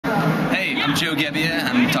Hey, I'm Joe Gebbia.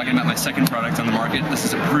 I'm talking about my second product on the market. This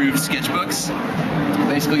is Approved Sketchbooks.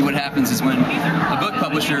 Basically what happens is when a book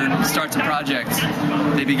publisher starts a project,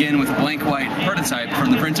 they begin with a blank white prototype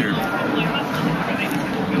from the printer.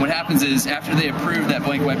 What happens is, after they approve that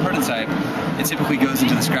blank white prototype, it typically goes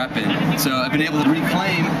into the scrap bin. So I've been able to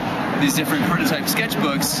reclaim these different prototype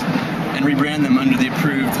sketchbooks and rebrand them under the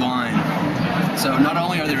approved line. So not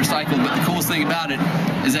only are they recycled, but the coolest thing about it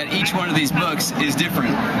is that each one of these books is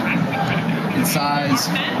different in size,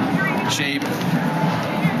 shape,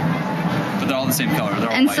 but they're all the same color. They're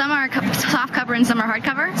all and white. Some are soft cover and some are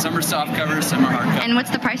hardcover? Some are soft cover, some are hardcover. And what's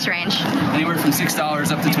the price range? Anywhere from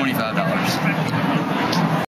 $6 up to $25.